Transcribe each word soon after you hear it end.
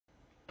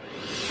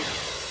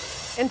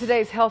In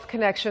today's Health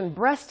Connection,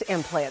 breast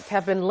implants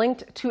have been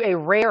linked to a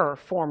rare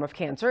form of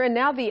cancer, and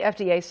now the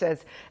FDA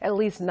says at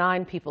least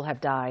 9 people have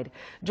died.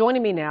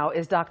 Joining me now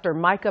is Dr.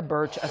 Micah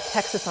Burch of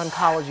Texas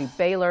Oncology,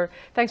 Baylor.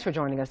 Thanks for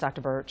joining us,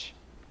 Dr. Burch.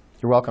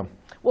 You're welcome.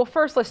 Well,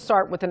 first, let's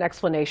start with an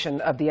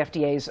explanation of the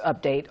FDA's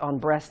update on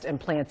breast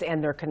implants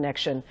and their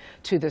connection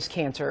to this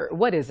cancer.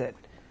 What is it?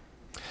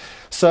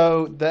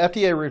 So the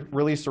FDA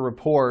released a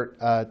report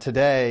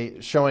today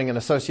showing an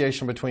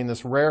association between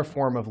this rare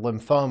form of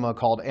lymphoma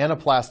called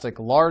anaplastic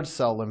large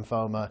cell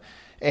lymphoma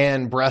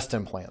and breast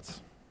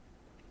implants.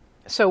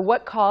 So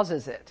what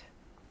causes it?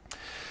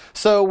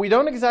 So we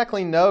don't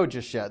exactly know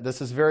just yet.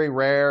 This is very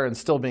rare and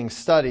still being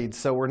studied,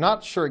 so we're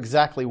not sure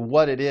exactly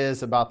what it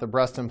is about the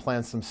breast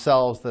implants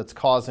themselves that's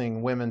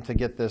causing women to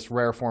get this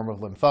rare form of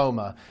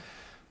lymphoma.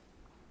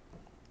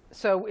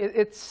 So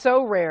it's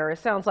so rare. It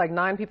sounds like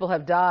 9 people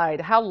have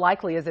died. How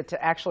likely is it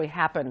to actually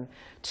happen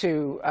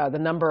to the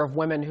number of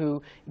women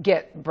who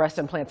get breast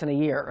implants in a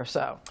year or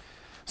so?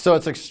 So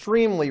it's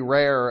extremely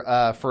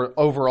rare for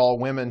overall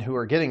women who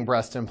are getting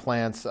breast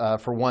implants,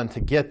 for one,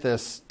 to get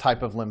this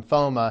type of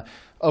lymphoma.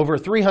 Over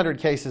 300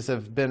 cases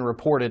have been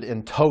reported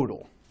in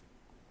total.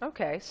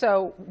 Okay,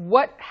 so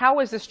how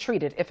is this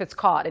treated if it's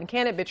caught, and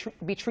can it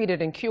be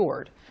treated and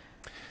cured?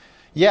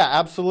 Yeah,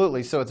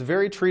 absolutely. So it's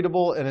very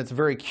treatable and it's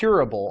very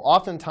curable.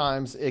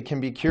 Oftentimes it can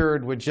be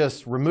cured with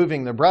just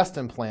removing the breast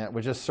implant,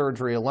 with just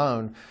surgery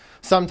alone.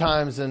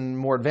 Sometimes in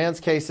more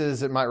advanced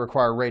cases it might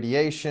require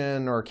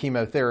radiation or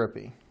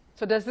chemotherapy.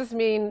 So does this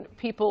mean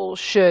people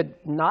should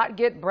not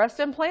get breast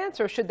implants,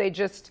 or should they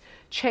just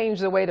change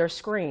the way they're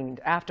screened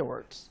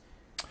afterwards?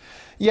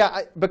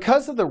 Yeah,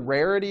 because of the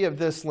rarity of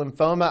this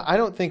lymphoma, I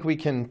don't think we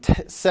can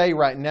say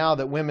right now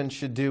that women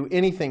should do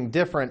anything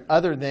different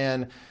other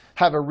than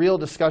have a real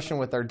discussion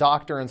with their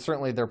doctor and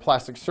certainly their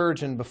plastic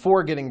surgeon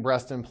before getting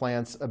breast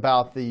implants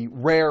about the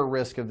rare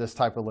risk of this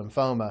type of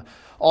lymphoma.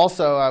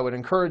 Also, I would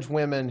encourage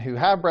women who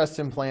have breast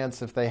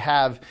implants, if they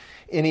have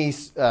any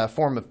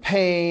form of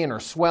pain or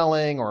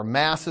swelling or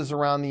masses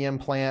around the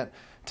implant,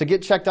 to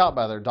get checked out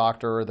by their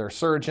doctor or their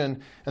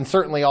surgeon, and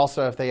certainly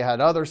also if they had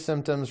other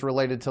symptoms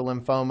related to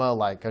lymphoma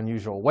like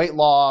unusual weight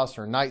loss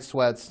or night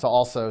sweats, to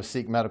also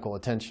seek medical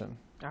attention.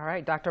 All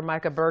right, Dr.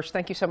 Micah Burch,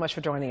 thank you so much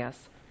for joining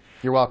us.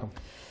 You're welcome.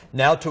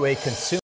 Now to a consumer